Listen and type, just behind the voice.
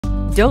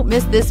Don't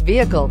miss this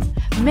vehicle.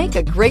 Make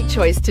a great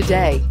choice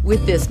today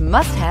with this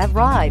must-have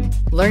ride.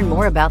 Learn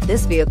more about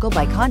this vehicle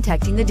by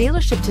contacting the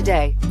dealership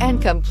today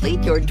and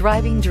complete your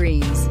driving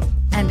dreams.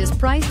 And is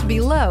priced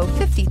below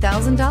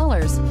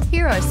 $50,000.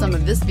 Here are some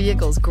of this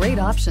vehicle's great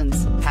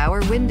options: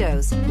 power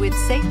windows with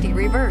safety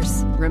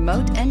reverse,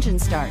 remote engine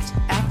start,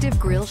 active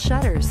grille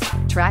shutters,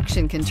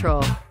 traction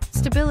control,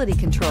 stability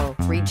control,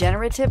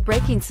 regenerative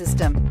braking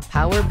system,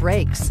 power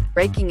brakes,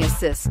 braking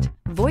assist,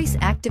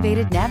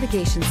 voice-activated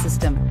navigation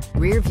system,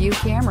 rear view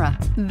camera.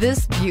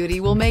 This beauty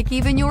will make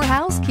even your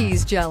house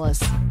keys jealous.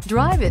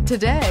 Drive it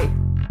today.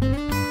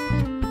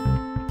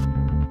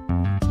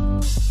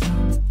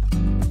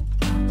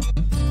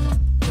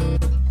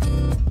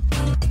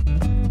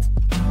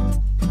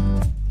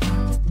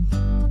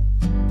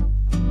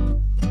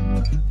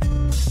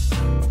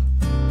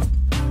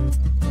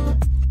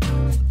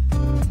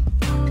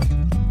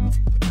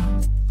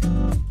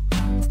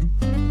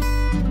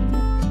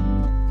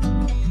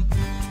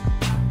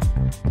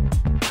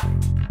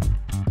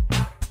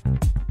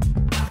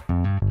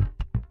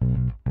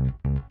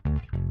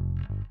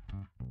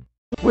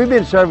 We've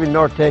been serving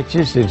North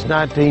Texas since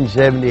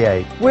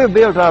 1978. We've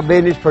built our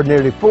business for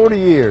nearly 40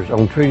 years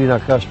on treating our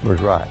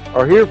customers right.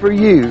 We're here for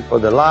you for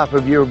the life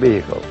of your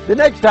vehicle. The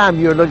next time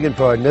you're looking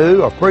for a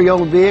new or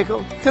pre-owned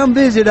vehicle, come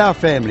visit our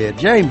family at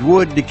James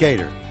Wood,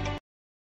 Decatur.